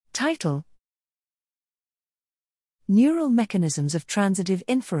Title: Neural Mechanisms of Transitive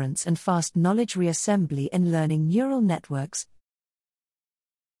Inference and Fast Knowledge Reassembly in Learning Neural Networks.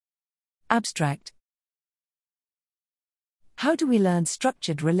 Abstract: How do we learn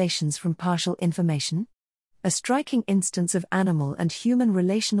structured relations from partial information? A striking instance of animal and human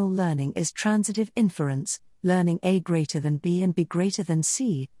relational learning is transitive inference, learning A greater than B and B greater than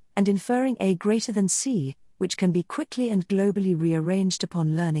C, and inferring A greater than C, which can be quickly and globally rearranged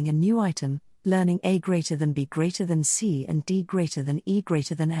upon learning a new item, learning A greater than B greater than C and D greater than E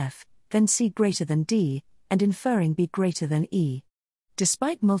greater than F, then C greater than D, and inferring B greater than E.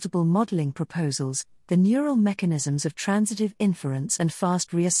 Despite multiple modeling proposals, the neural mechanisms of transitive inference and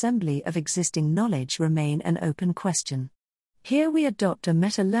fast reassembly of existing knowledge remain an open question. Here we adopt a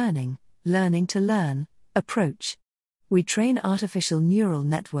meta-learning, learning to learn, approach. We train artificial neural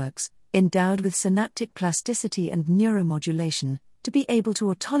networks, endowed with synaptic plasticity and neuromodulation, to be able to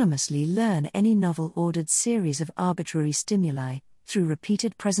autonomously learn any novel ordered series of arbitrary stimuli, through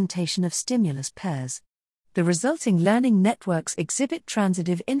repeated presentation of stimulus pairs. The resulting learning networks exhibit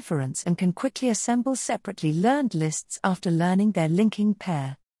transitive inference and can quickly assemble separately learned lists after learning their linking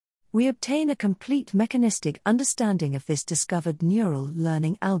pair. We obtain a complete mechanistic understanding of this discovered neural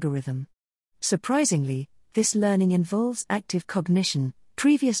learning algorithm. Surprisingly, this learning involves active cognition.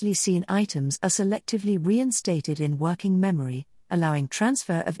 Previously seen items are selectively reinstated in working memory, allowing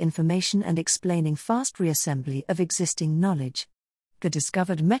transfer of information and explaining fast reassembly of existing knowledge. The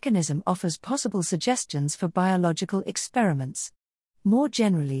discovered mechanism offers possible suggestions for biological experiments. More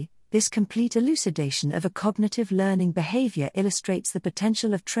generally, this complete elucidation of a cognitive learning behavior illustrates the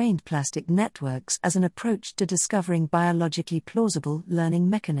potential of trained plastic networks as an approach to discovering biologically plausible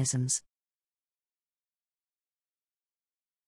learning mechanisms.